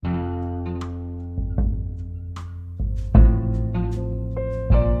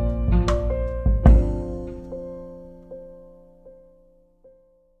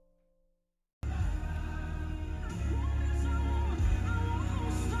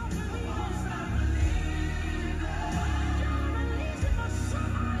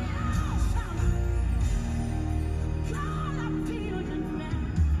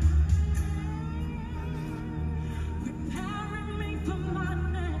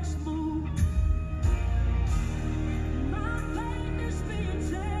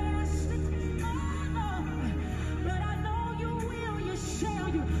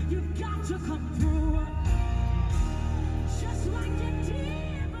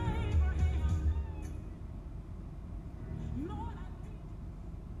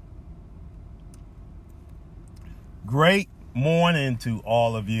Great morning to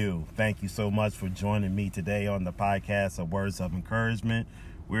all of you. Thank you so much for joining me today on the podcast of Words of Encouragement.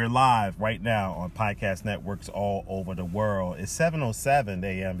 We're live right now on podcast networks all over the world. It's 7:07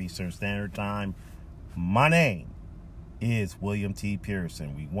 a.m. Eastern Standard Time. My name is William T.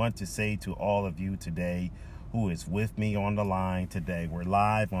 Pearson. We want to say to all of you today who is with me on the line today, we're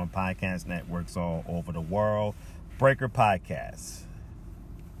live on podcast networks all over the world. Breaker Podcasts,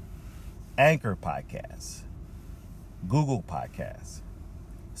 Anchor Podcasts, Google Podcasts,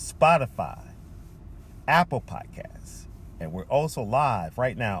 Spotify, Apple Podcasts, and we're also live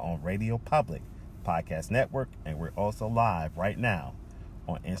right now on Radio Public Podcast Network, and we're also live right now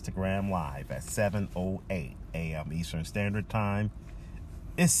on Instagram Live at 7:08 a.m. Eastern Standard Time.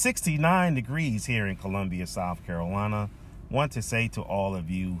 It's 69 degrees here in Columbia, South Carolina. Want to say to all of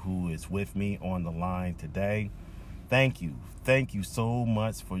you who is with me on the line today, thank you. Thank you so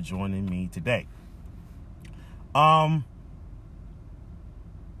much for joining me today.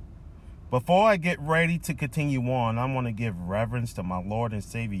 Before I get ready to continue on, I want to give reverence to my Lord and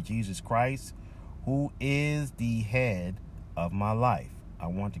Savior Jesus Christ, who is the head of my life. I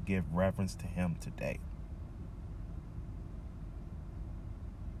want to give reverence to him today.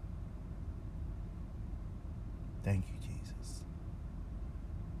 Thank you, Jesus.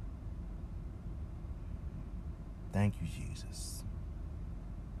 Thank you, Jesus,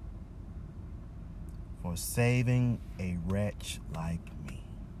 for saving a wretch like me.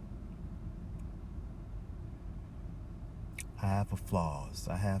 I have flaws.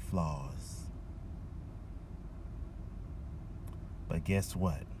 But guess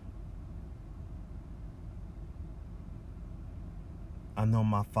what? I know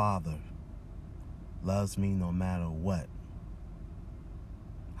my Father loves me no matter what.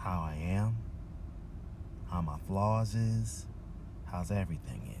 How I am, how my flaws is, how's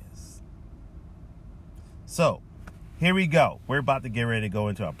everything is. So, here we go. We're about to get ready to go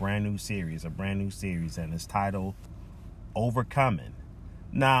into a brand new series, and it's titled Overcoming.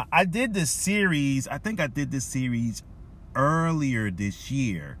 Now, I think I did this series earlier this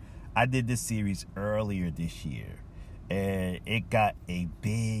year. And it got a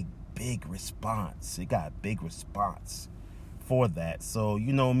big response. For that. So,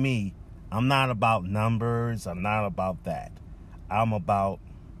 you know me, I'm not about numbers. I'm not about that. I'm about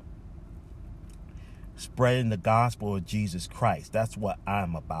spreading the gospel of Jesus Christ. That's what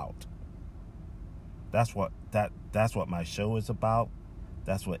I'm about. That's what my show is about.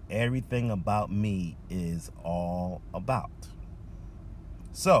 That's what everything about me is all about.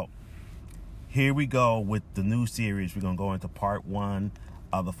 So, here we go with the new series. We're going to go into part 1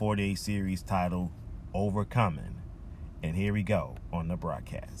 of the 48 series titled Overcoming. And here we go on the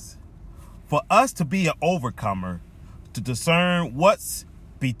broadcast. For us to be an overcomer, to discern what's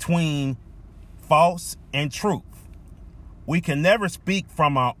between false and truth, we can never speak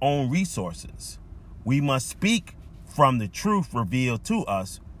from our own resources. We must speak from the truth revealed to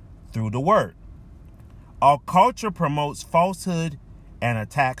us through the word. Our culture promotes falsehood and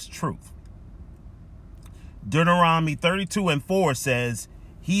attacks truth. Deuteronomy 32:4 says,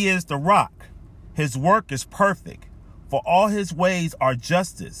 "He is the rock. His work is perfect. For all his ways are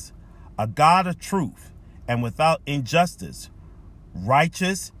justice, a God of truth, and without injustice,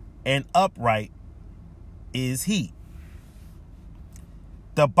 righteous and upright is he."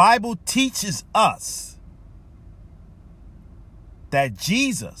 The Bible teaches us that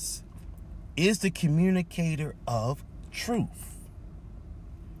Jesus is the communicator of truth.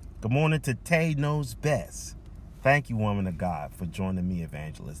 Good morning to Tay Knows Best. Thank you, woman of God, for joining me,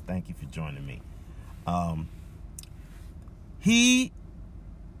 evangelist. Thank you for joining me. He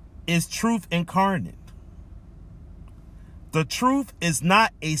is truth incarnate. The truth is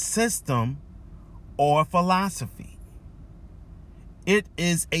not a system or philosophy. It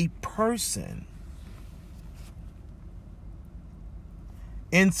is a person.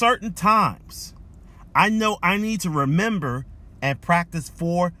 In certain times, I know I need to remember and practice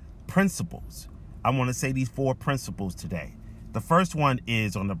 4 principles. I want to say these 4 principles today. The first one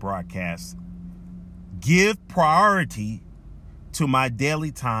is on the broadcast: give priority to my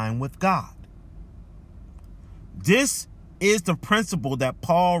daily time with God. This is the principle that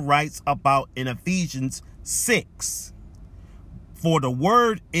Paul writes about in Ephesians 6. For the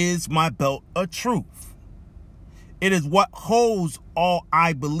word is my belt of truth. It is what holds all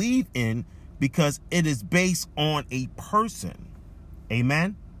I believe in because it is based on a person.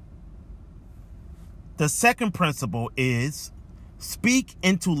 Amen. The second principle is speak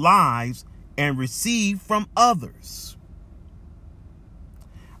into lives and receive from others.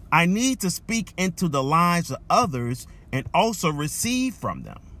 I need to speak into the lives of others and also receive from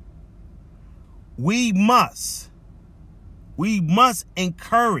them. We must We must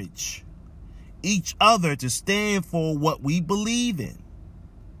encourage each other to stand for what we believe in.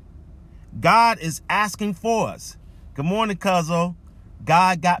 God is asking for us. Good morning, Cuzzo.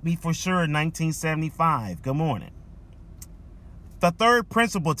 God got me for sure in 1975. Good morning. The third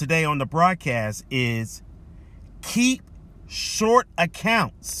principle today on the broadcast is keep short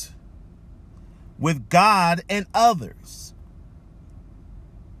accounts with God and others.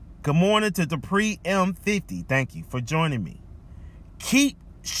 Good morning to Dupree M50. Thank you for joining me. Keep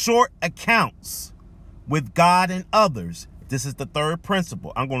short accounts with God and others. This is the third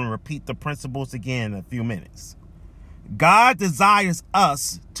principle. I'm going to repeat the principles again in a few minutes. God desires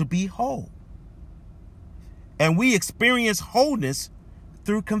us to be whole. And we experience wholeness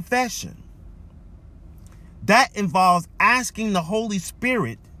through confession. That involves asking the Holy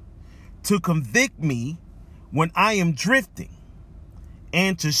Spirit to convict me when I am drifting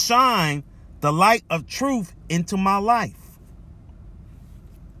and to shine the light of truth into my life.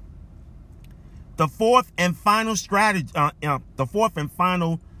 The fourth and final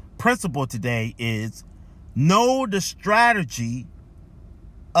principle today is know the strategy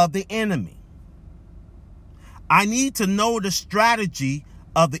of the enemy. I need to know the strategy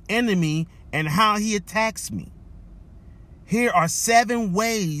of the enemy and how he attacks me. Here are 7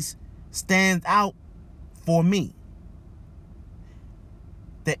 ways stand out for me.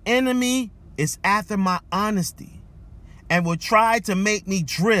 The enemy is after my honesty and will try to make me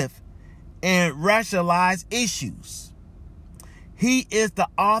drift and rationalize issues. He is the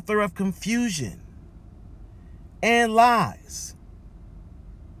author of confusion and lies.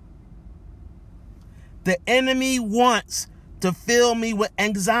 The enemy wants to fill me with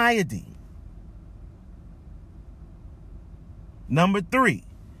anxiety. Number 3,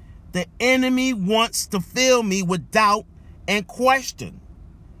 the enemy wants to fill me with doubt and question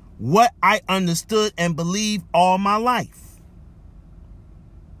what I understood and believed all my life.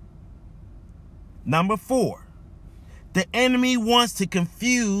 Number 4, the enemy wants to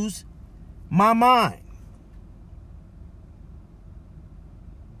confuse my mind.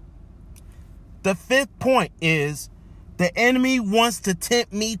 The 5th point is the enemy wants to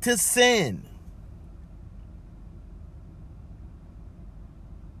tempt me to sin.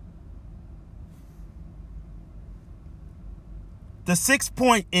 The 6th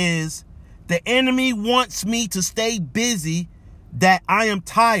point is the enemy wants me to stay busy, that I am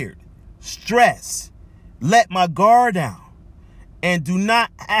tired, stressed, let my guard down, and do not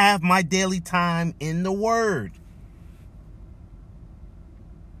have my daily time in the Word.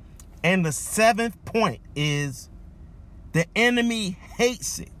 And the 7th point is the enemy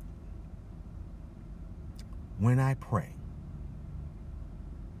hates it when I pray.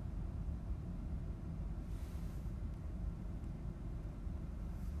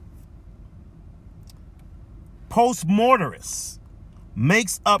 Postmorterists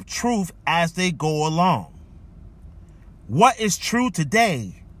makes up truth as they go along. What is true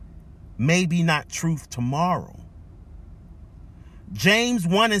today may be not truth tomorrow. James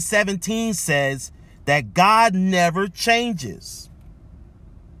 1:17 says that God never changes.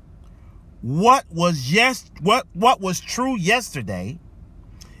 What was true yesterday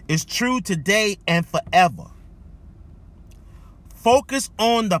is true today and forever. Focus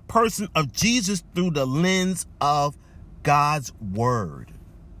on the person of Jesus through the lens of God's Word.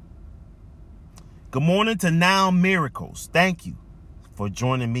 Good morning to Now Miracles. Thank you for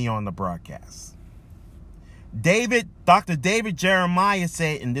joining me on the broadcast. Dr. David Jeremiah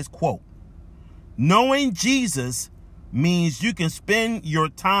said in this quote, knowing Jesus means you can spend your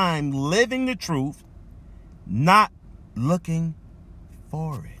time living the truth, not looking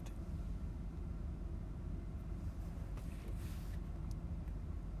for it.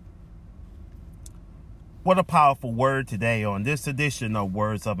 What a powerful word today on this edition of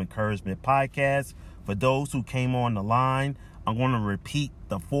Words of Encouragement podcast. For those who came on the line, I'm going to repeat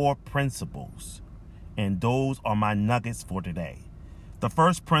the 4 principles. And those are my nuggets for today. The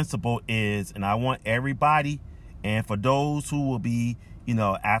first principle is, and I want everybody, and for those who will be,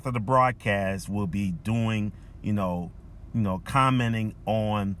 after the broadcast, will be doing, commenting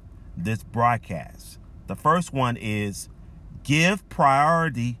on this broadcast. The first one is give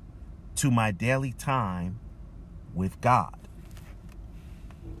priority to my daily time with God.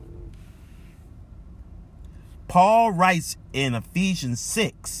 Paul writes in Ephesians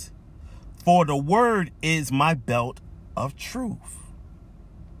 6, for the word is my belt of truth.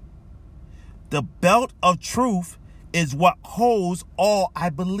 The belt of truth is what holds all I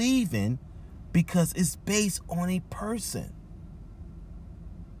believe in because it's based on a person.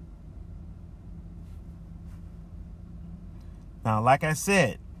 Now, like I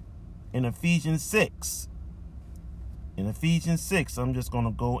said, in Ephesians 6, In Ephesians 6, I'm just going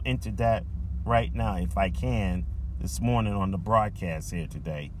to go into that right now, if I can, this morning on the broadcast here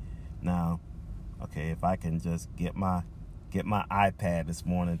today. Now, okay, if I can just get my iPad this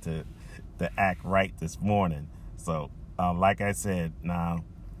morning to act right this morning. So, like I said, now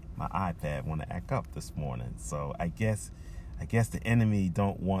my iPad want to act up this morning. So I guess the enemy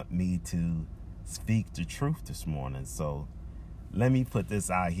don't want me to speak the truth this morning. So let me put this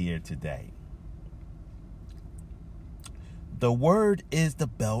out here today. The word is the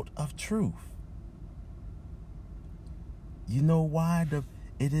belt of truth. You know why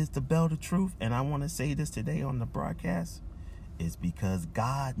it is the belt of truth? And I want to say this today on the broadcast. Is because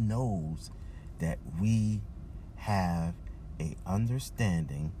God knows that we have a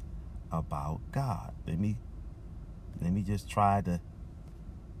understanding about God. Let me just try to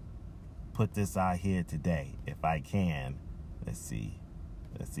put this out here today, if I can. Let's see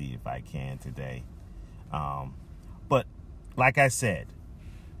if I can today. But like I said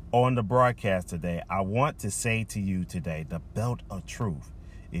on the broadcast today, I want to say to you today, the belt of truth.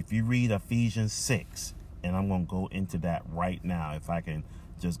 If you read Ephesians 6, and I'm going to go into that right now, if I can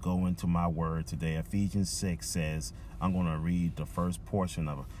just go into my word today. Ephesians 6 says, I'm going to read the first portion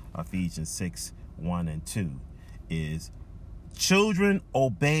of Ephesians 6, 1 and 2, is, children,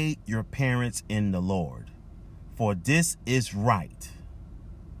 obey your parents in the Lord, for this is right.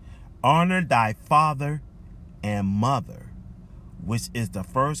 Honor thy father and mother, which is the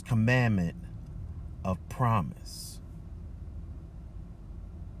first commandment of promise.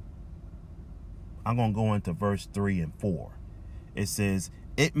 I'm going to go into verse 3 and 4. It says,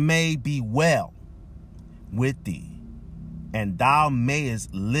 it may be well with thee, and thou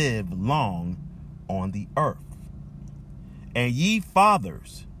mayest live long on the earth. And ye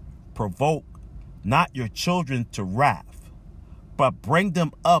fathers, provoke not your children to wrath, but bring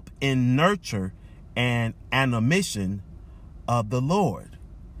them up in nurture and admonition of the Lord.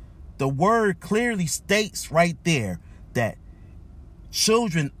 The word clearly states right there that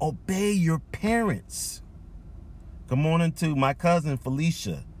children, obey your parents. Good morning to my cousin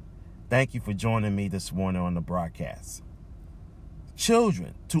Felicia. Thank you for joining me this morning on the broadcast.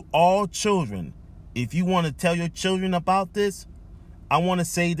 Children, to all children, if you want to tell your children about this, I want to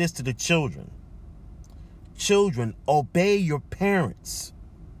say this to the children. Children, obey your parents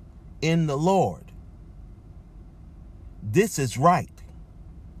in the Lord. This is right.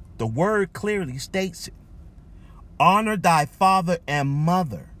 The word clearly states it. Honor thy father and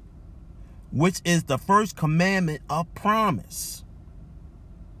mother, which is the first commandment of promise.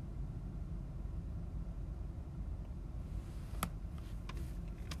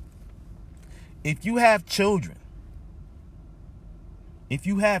 If you have children,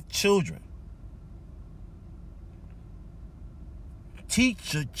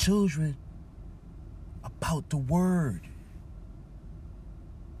 teach your children about the word.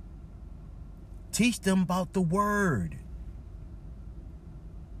 Teach them about the word.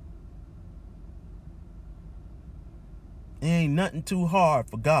 It ain't nothing too hard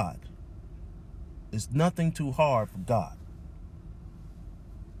for God. It's nothing too hard for God.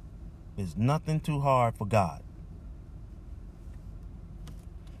 It's nothing too hard for God.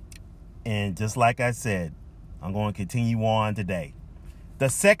 And just like I said, I'm going to continue on today. The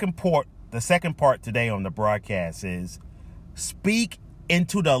second part today on the broadcast is speak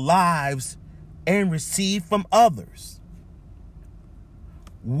into the lives and receive from others.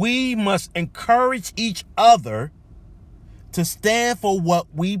 We must encourage each other to stand for what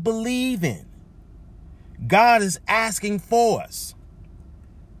we believe in. God is asking for us.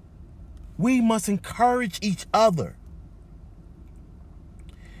 We must encourage each other.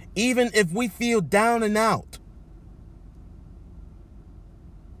 Even if we feel down and out,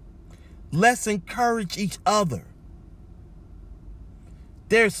 let's encourage each other.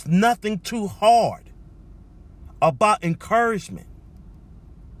 There's nothing too hard about encouragement.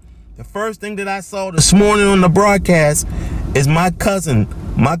 The first thing that I saw this morning on the broadcast is my cousin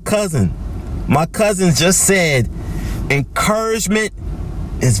just said, encouragement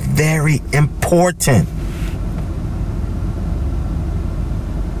is very important.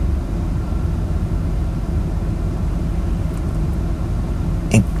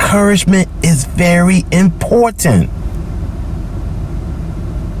 Encouragement is very important.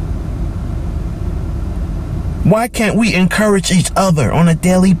 Why can't we encourage each other on a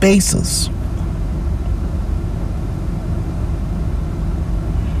daily basis?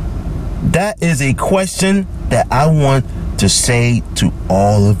 That is a question that I want to say to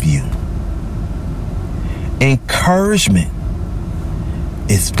all of you. Encouragement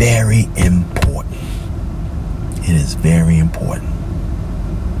is very important. It is very important.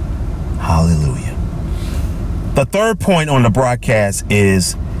 Hallelujah. The third point on the broadcast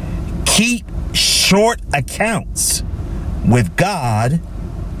is keep short accounts with God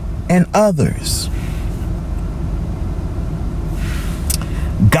and others.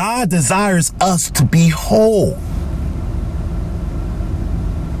 God desires us to be whole.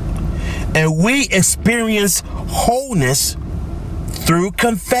 And we experience wholeness through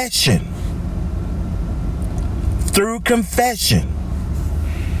confession. Through confession.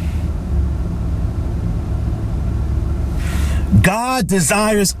 God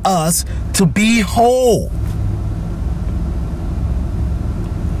desires us to be whole.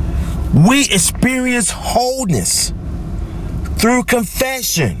 We experience wholeness through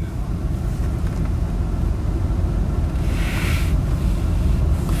confession.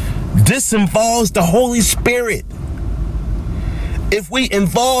 This involves the Holy Spirit. If we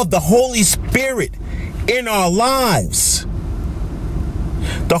involve the Holy Spirit in our lives,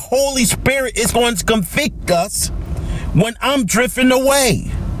 the Holy Spirit is going to convict us when I'm drifting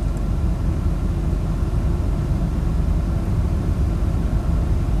away.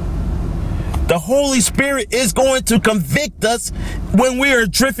 The Holy Spirit is going to convict us when we are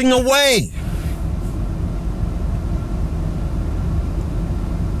drifting away.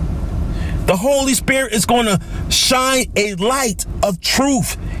 The Holy Spirit is going to shine a light of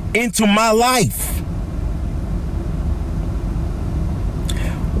truth into my life.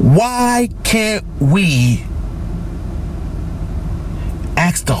 Why can't we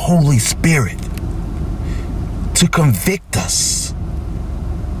ask the Holy Spirit to convict us?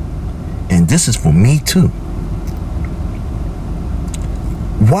 And this is for me too.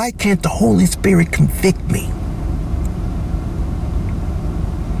 Why can't the Holy Spirit convict me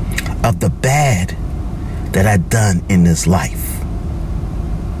of the bad that I've done in this life?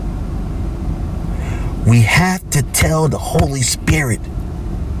 We have to tell the Holy Spirit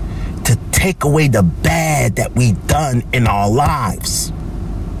to take away the bad that we've done in our lives.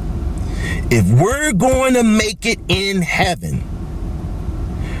 If we're going to make it in heaven,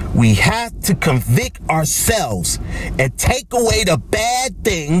 we have to convict ourselves and take away the bad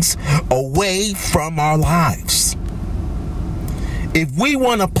things away from our lives. If we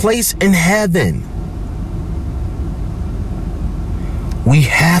want a place in heaven, we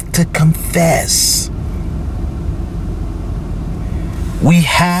have to confess. We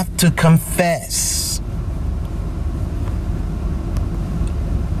have to confess.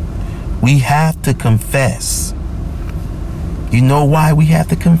 We have to confess. You know why we have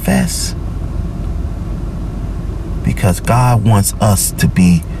to confess? Because God wants us to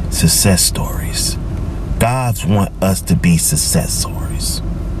be success stories. God wants us to be success stories.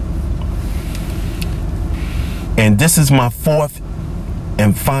 And this is my fourth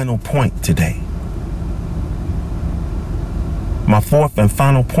and final point today. My fourth and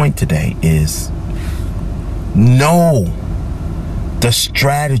final point today is know the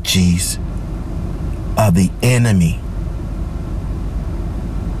strategies of the enemy.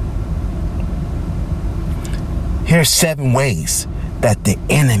 Here's 7 ways that the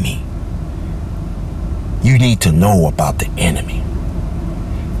enemy, you need to know about the enemy.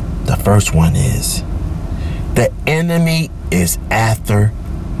 The first one is, the enemy is after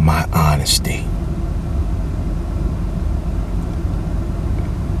my honesty.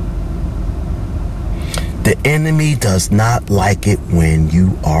 The enemy does not like it when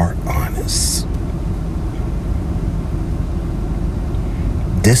you are honest.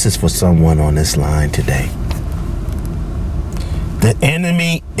 This is for someone on this line today. The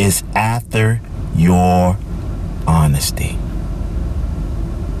enemy is after your honesty.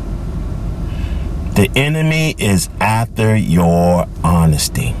 The enemy is after your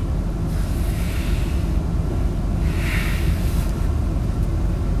honesty.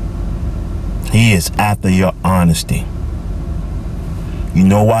 He is after your honesty. You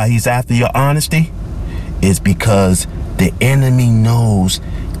know why he's after your honesty? It's because the enemy knows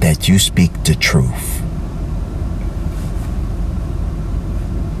that you speak the truth.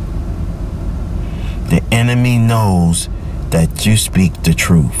 The enemy knows that you speak the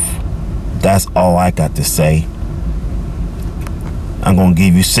truth. That's all I got to say. I'm going to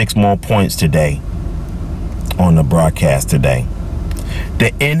give you 6 more points today on the broadcast today.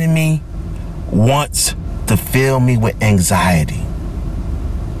 The enemy wants to fill me with anxiety.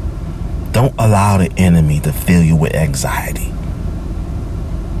 Don't allow the enemy to fill you with anxiety.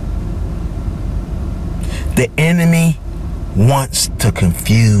 The enemy wants to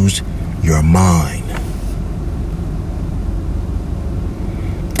confuse your mind.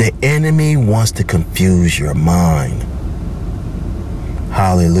 The enemy wants to confuse your mind.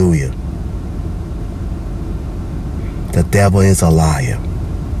 Hallelujah. The devil is a liar.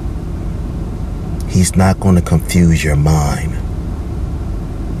 He's not going to confuse your mind.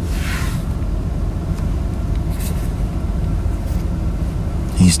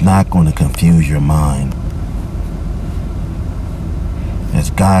 He's not going to confuse your mind. As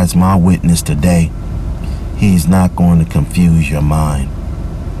God is my witness today, He's not going to confuse your mind.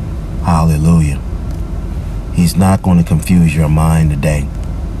 Hallelujah. He's not going to confuse your mind today.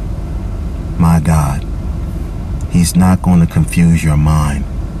 My God. He's not going to confuse your mind.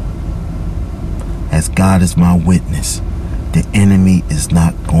 As God is my witness, the enemy is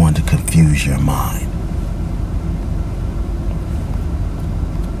not going to confuse your mind.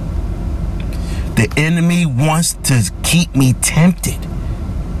 The enemy wants to keep me tempted.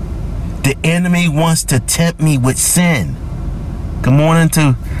 The enemy wants to tempt me with sin. Good morning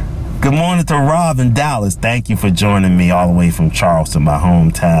to Rob in Dallas. Thank you for joining me all the way from Charleston, my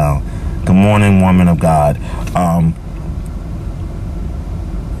hometown. Good morning, woman of God.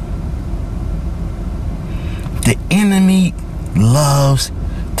 The enemy loves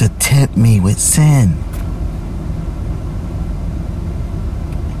to tempt me with sin.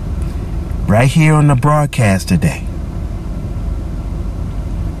 Right here on the broadcast today.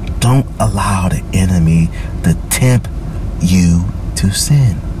 Don't allow the enemy to tempt you to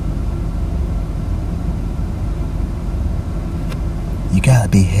sin. You gotta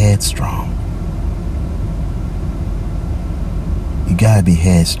be headstrong. You gotta be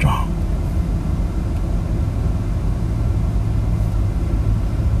headstrong.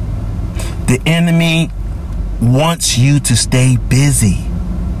 The enemy wants you to stay busy.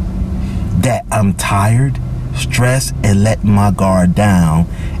 That I'm tired, stressed, and letting my guard down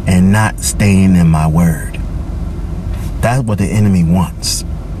and not staying in my word. That's what the enemy wants.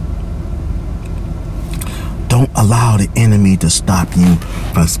 Don't allow the enemy to stop you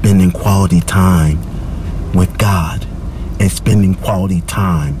from spending quality time with God and spending quality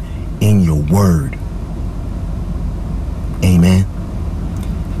time in your word. Amen.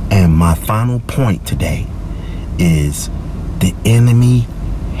 And my final point today is the enemy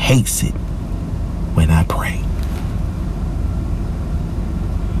hates it when I pray.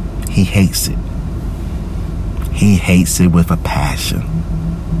 He hates it. He hates it with a passion.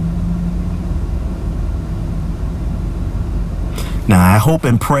 Now, I hope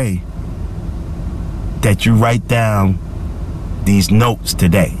and pray that you write down these notes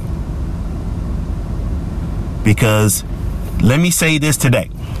today. Because let me say this today.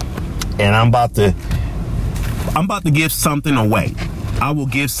 And I'm about to give something away. I will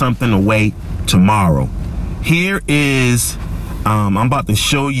give something away tomorrow. Here is, I'm about to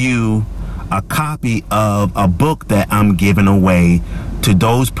show you a copy of a book that I'm giving away to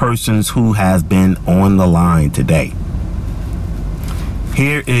those persons who has been on the line today.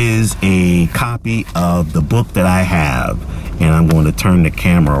 Here is a copy of the book that I have, and I'm going to turn the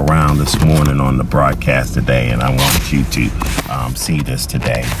camera around this morning on the broadcast today, and I want you to see this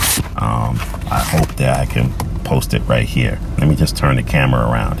today. I hope that I can post it right here. Let me just turn the camera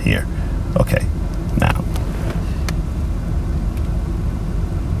around here. Okay, now.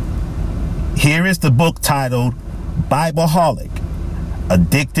 Here is the book titled Bibleaholic,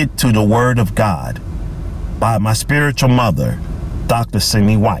 Addicted to the Word of God by my spiritual mother, Dr.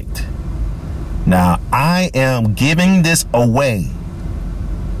 Cindy White. Now, I am giving this away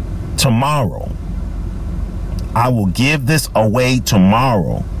tomorrow. I will give this away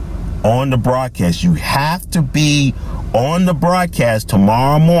tomorrow on the broadcast. You have to be on the broadcast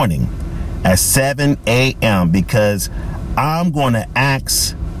tomorrow morning at 7 a.m. because I'm going to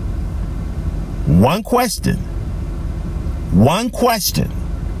ask one question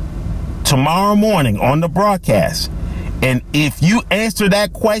tomorrow morning on the broadcast. And if you answer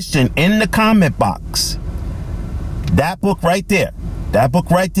that question in the comment box, that book right there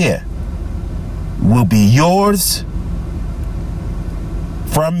will be yours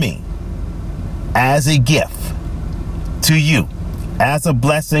from me as a gift to you, as a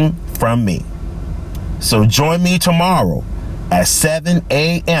blessing from me. So join me tomorrow at 7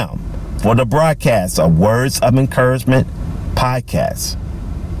 a.m. for the broadcast of Words of Encouragement podcast.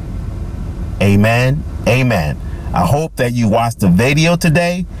 Amen. Amen. I hope that you watch the video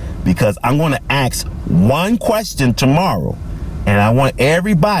today because I'm going to ask one question tomorrow, and I want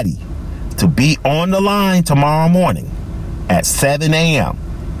everybody to be on the line tomorrow morning at 7 a.m.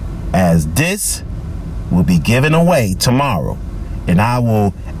 as this will be given away tomorrow. And I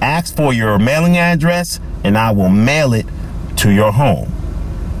will ask for your mailing address, and I will mail it to your home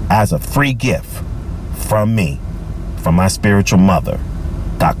as a free gift from me, from my spiritual mother,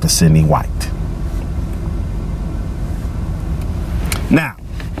 Dr. Cindy White. Now,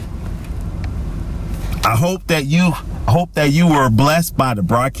 I hope that you were blessed by the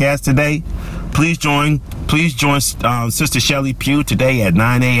broadcast today. Please join Sister Shelly Pugh today at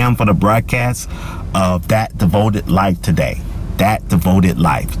 9 a.m. for the broadcast of That Devoted Life today. That Devoted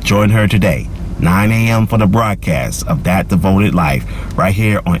Life. Join her today, 9 a.m. for the broadcast of That Devoted Life, right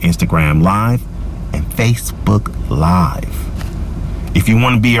here on Instagram Live and Facebook Live. If you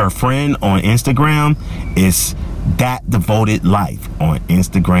want to be our friend on Instagram, it's That Devoted Life on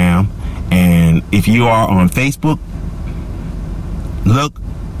Instagram. And if you are on Facebook, look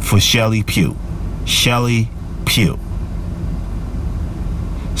for Shelly Pugh. Shelly Pugh.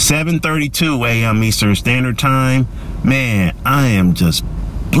 7:32 a.m. Eastern Standard Time. Man, I am just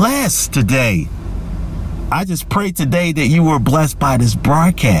blessed today. I just pray today that you were blessed by this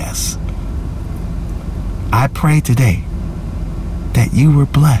broadcast. I pray today that you were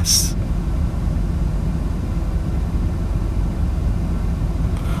blessed.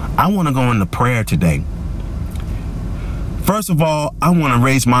 I want to go into prayer today. First of all, I want to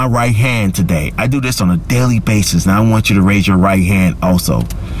raise my right hand today. I do this on a daily basis, and I want you to raise your right hand also.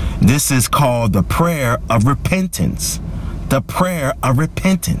 This is called the prayer of repentance. The prayer of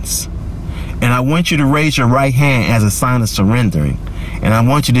repentance. And I want you to raise your right hand as a sign of surrendering. And I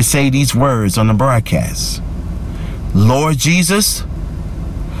want you to say these words on the broadcast. Lord Jesus,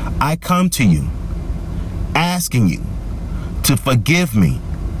 I come to you, asking you to forgive me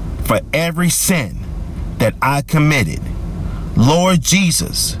for every sin that I committed. Lord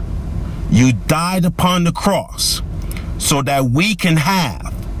Jesus, you died upon the cross so that we can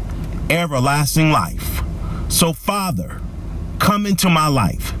have everlasting life. So Father, come into my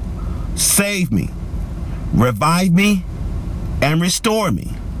life, save me, revive me, and restore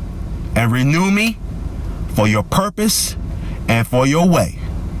me, and renew me for your purpose and for your way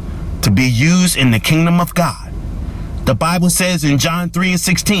to be used in the kingdom of God. The Bible says in John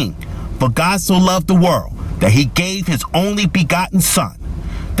 3:16, for God so loved the world that he gave his only begotten Son,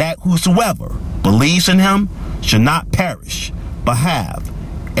 that whosoever believes in him should not perish, but have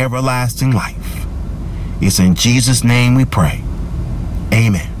everlasting life. It's in Jesus' name we pray.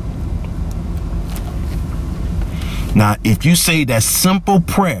 Amen. Now, if you say that simple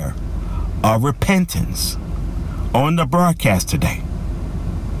prayer of repentance on the broadcast today,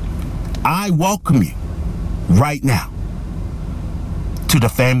 I welcome you right now to the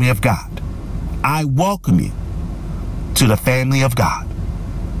family of God. I welcome you to the family of God.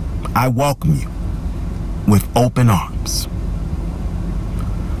 I welcome you with open arms.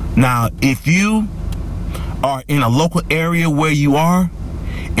 Now, if you are in a local area where you are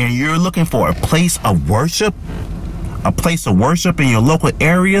and you're looking for a place of worship in your local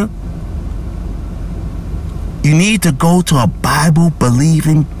area, you need to go to a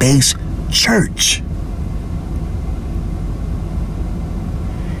Bible-believing based church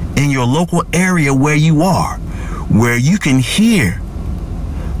in your local area where you are, where you can hear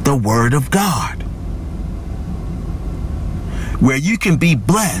the word of God, where you can be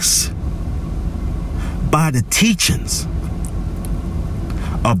blessed by the teachings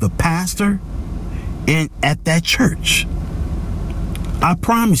of the pastor at that church. I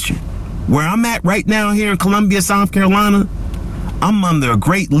promise you, where I'm at right now here in Columbia, South Carolina, I'm under a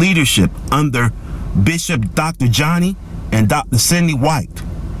great leadership under Bishop Dr. Johnny and Dr. Cindy White,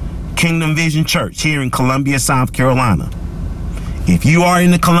 Kingdom Vision Church here in Columbia, South Carolina. If you are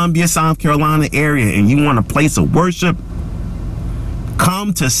in the Columbia, South Carolina area and you want a place of worship,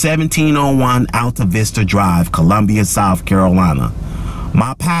 come to 1701 Alta Vista Drive, Columbia, South Carolina.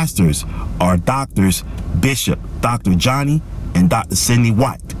 My pastors are Doctors Bishop Dr. Johnny and Dr. Cindy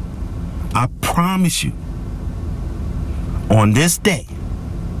White. I promise you, on this day,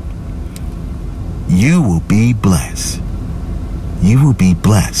 you will be blessed. You will be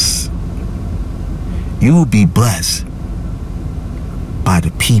blessed. You will be blessed by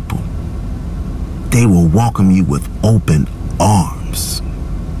the people. They will welcome you with open arms.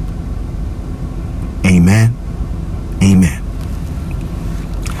 Amen. Amen.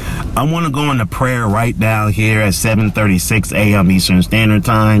 I want to go into prayer right now here at 7:36 a.m. Eastern Standard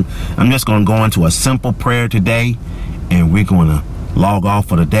Time. I'm just going to go into a simple prayer today, and we're going to log off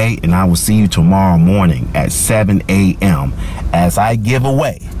for the day, and I will see you tomorrow morning at 7 a.m. as I give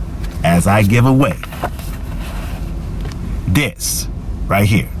away this right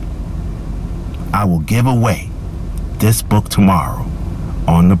here. I will give away this book tomorrow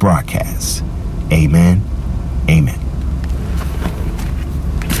on the broadcast. Amen. Amen.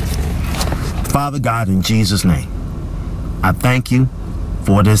 Father God, in Jesus' name, I thank you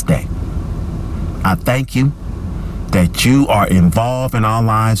for this day. I thank you that you are involved in our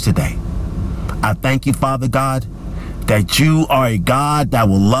lives today. I thank you, Father God, that you are a God that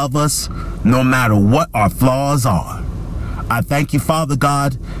will love us no matter what our flaws are. I thank you, Father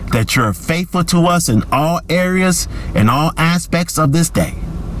God, that you're faithful to us in all areas and all aspects of this day.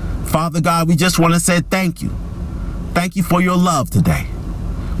 Father God, we just want to say thank you. Thank you for your love today.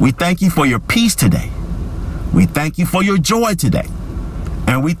 We thank you for your peace today. We thank you for your joy today.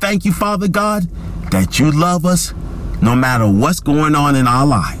 And we thank you, Father God, that you love us no matter what's going on in our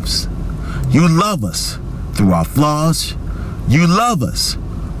lives. You love us through our flaws. You love us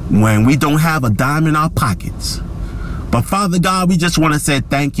when we don't have a dime in our pockets. But Father God, we just want to say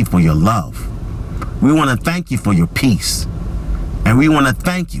thank you for your love. We want to thank you for your peace. And we want to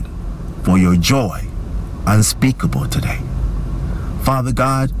thank you for your joy, unspeakable today. Father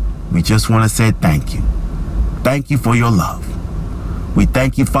God, we just want to say thank you. Thank you for your love. We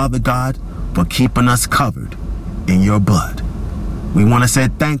thank you, Father God, for keeping us covered in your blood. We want to say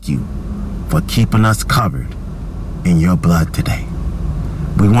thank you for keeping us covered in your blood today.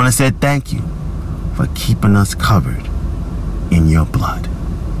 We want to say thank you for keeping us covered in your blood.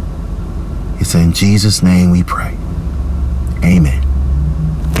 It's in Jesus' name we pray. Amen.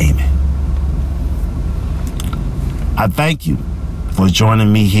 Amen. I thank you for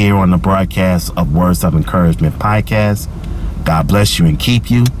joining me here on the broadcast of Words of Encouragement podcast. God bless you and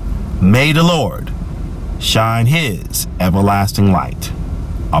keep you. May the Lord shine his everlasting light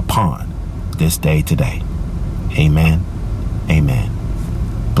upon this day today. Amen. Amen.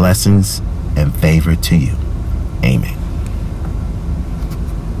 Blessings and favor to you. Amen.